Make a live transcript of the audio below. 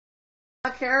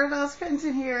Caravel's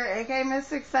Printing here, aka Miss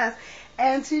Success,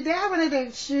 and today I wanted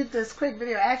to shoot this quick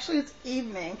video. Actually, it's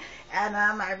evening, and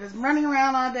I was running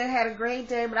around all day, had a great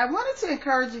day, but I wanted to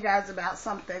encourage you guys about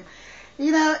something.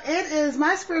 You know, it is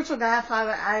my spiritual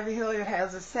godfather, Ivy Hilliard,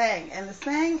 has a saying, and the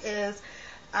saying is,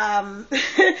 um,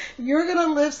 since you're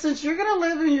gonna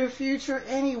live in your future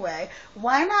anyway,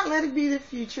 why not let it be the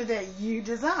future that you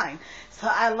design? So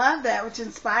I love that, which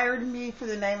inspired me for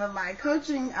the name of my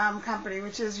coaching company,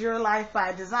 which is Your Life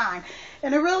by Design.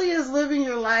 And it really is living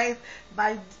your life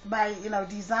by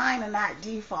design and not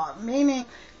default. Meaning,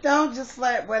 don't just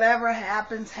let whatever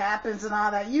happens and all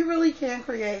that. You really can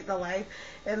create the life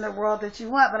in the world that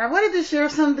you want. But I wanted to share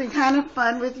something kind of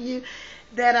fun with you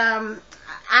that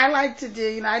I like to do.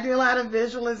 You know, I do a lot of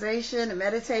visualization and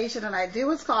meditation, and I do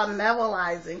what's called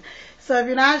Nevilleizing. So if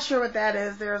you're not sure what that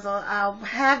is, I'll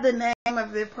have the name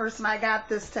of the person I got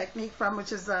this technique from,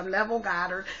 which is Neville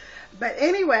Goddard. But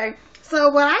anyway, so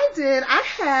what I did,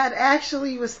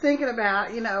 was thinking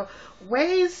about,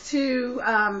 ways to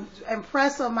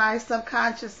impress on my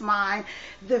subconscious mind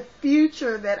the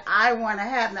future that I want to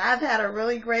have. Now, I've had a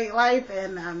really great life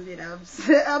and,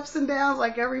 ups and downs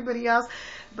like everybody else.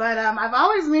 But I've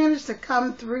always managed to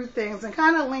come through things and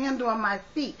kind of land on my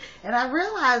feet. And I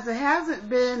realized it hasn't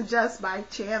been just by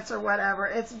chance or whatever.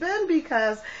 It's been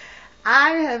because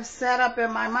I have set up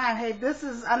in my mind, hey,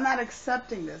 I'm not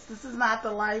accepting this. This is not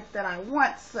the life that I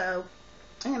want. So,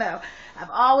 I've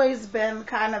always been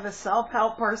kind of a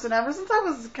self-help person ever since I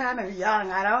was kind of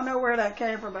young. I don't know where that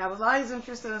came from, but I was always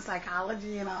interested in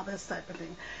psychology and all this type of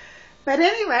thing. But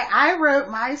anyway, I wrote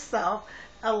myself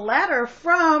a letter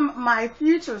from my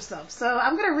future self. So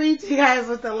I'm going to read to you guys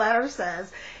what the letter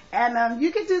says. And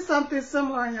you can do something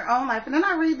similar in your own life. And then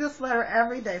I read this letter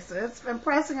every day. So it's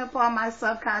impressing upon my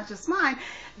subconscious mind,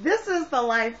 this is the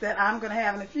life that I'm going to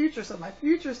have in the future. So my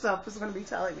future self is going to be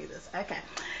telling me this. Okay.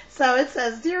 So it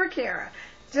says, Dear Kara,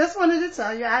 just wanted to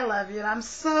tell you I love you and I'm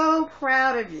so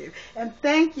proud of you. And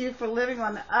thank you for living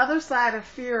on the other side of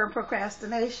fear and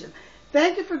procrastination.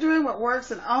 Thank you for doing what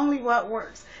works and only what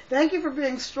works. Thank you for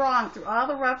being strong through all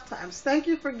the rough times. Thank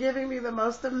you for giving me the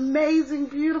most amazing,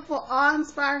 beautiful,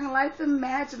 awe-inspiring life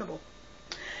imaginable.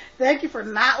 Thank you for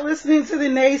not listening to the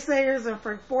naysayers and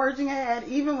for forging ahead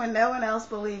even when no one else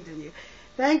believed in you.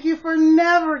 Thank you for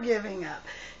never giving up.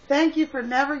 Thank you for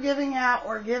never giving out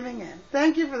or giving in.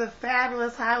 Thank you for the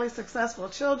fabulous, highly successful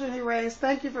children you raised.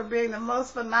 Thank you for being the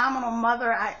most phenomenal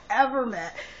mother I ever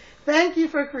met. Thank you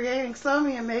for creating so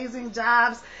many amazing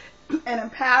jobs and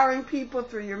empowering people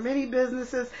through your many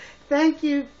businesses. Thank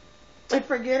you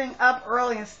for getting up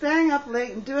early and staying up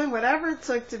late and doing whatever it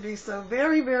took to be so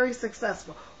very, very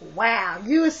successful. Wow,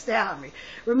 you astound me.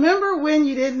 Remember when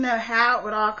you didn't know how it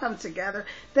would all come together?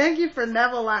 Thank you for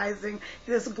Nevilleizing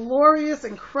this glorious,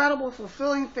 incredible,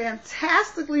 fulfilling,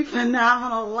 fantastically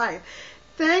phenomenal life.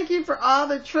 Thank you for all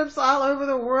the trips all over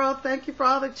the world. Thank you for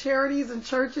all the charities and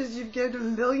churches you've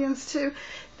given millions to.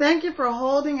 Thank you for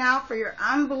holding out for your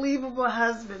unbelievable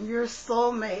husband, your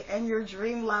soulmate, and your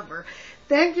dream lover.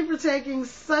 Thank you for taking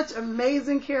such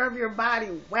amazing care of your body.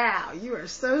 Wow, you are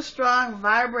so strong,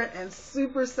 vibrant, and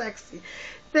super sexy.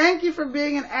 Thank you for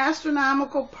being an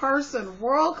astronomical person,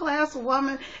 world-class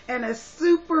woman, and a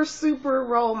super, super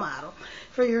role model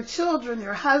for your children,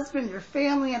 your husband, your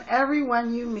family, and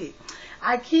everyone you meet.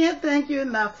 I can't thank you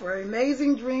enough for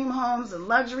amazing dream homes and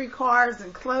luxury cars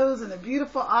and clothes and the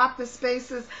beautiful office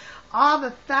spaces, all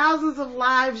the thousands of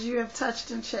lives you have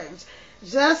touched and changed.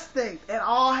 Just think, it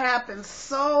all happened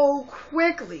so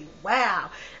quickly. Wow.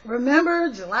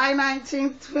 Remember July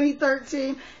 19th,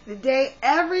 2013, the day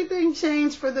everything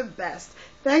changed for the best.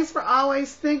 Thanks for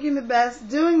always thinking the best,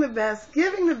 doing the best,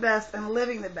 giving the best, and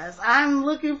living the best. I'm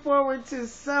looking forward to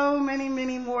so many,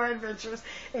 many more adventures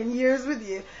and years with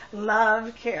you.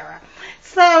 Love, Kara.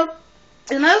 So,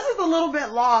 and this is a little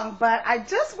bit long, but I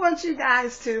just want you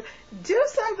guys to do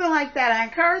something like that. I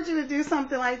encourage you to do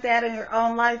something like that in your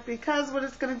own life, because what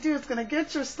it's going to do is going to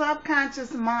get your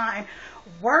subconscious mind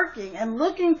working and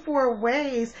looking for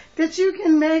ways that you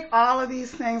can make all of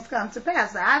these things come to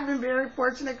pass. Now, I've been very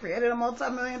fortunate, created a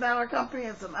multi-million-dollar company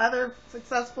and some other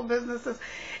successful businesses,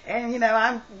 and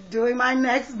I'm doing my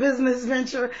next business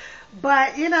venture.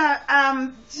 But these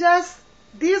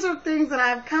are things that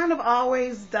I've kind of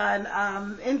always done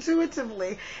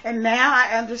intuitively, and now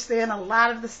I understand a lot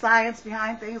of the science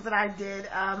behind things that I did,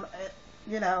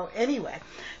 anyway.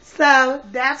 So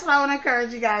that's what I want to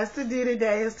encourage you guys to do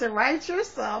today, is to write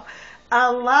yourself a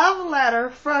love letter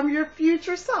from your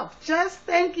future self, just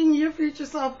thanking your future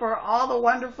self for all the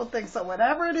wonderful things. So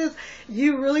whatever it is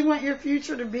you really want your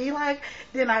future to be like,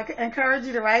 then I encourage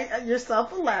you to write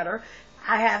yourself a letter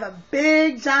I have a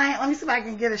big giant, let me see if I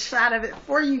can get a shot of it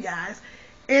for you guys.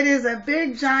 It is a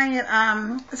big giant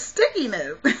sticky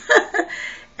note.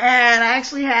 And I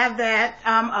actually have that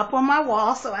up on my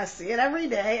wall, so I see it every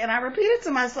day, and I repeat it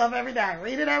to myself every day. I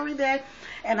read it every day,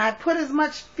 and I put as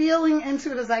much feeling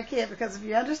into it as I can, because if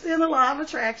you understand the law of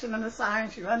attraction and the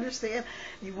science, you understand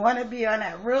you want to be on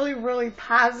that really, really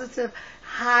positive,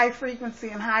 high frequency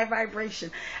and high vibration.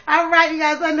 All right, you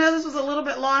guys, I know this was a little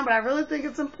bit long, but I really think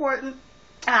it's important.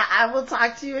 I will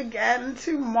talk to you again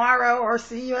tomorrow, or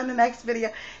see you in the next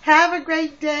video. Have a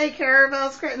great day,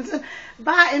 Caravel's Crittenson.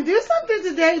 Bye, and do something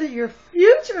today that your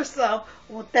future self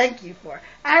will thank you for.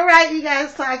 All right, you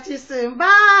guys, talk to you soon.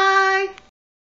 Bye.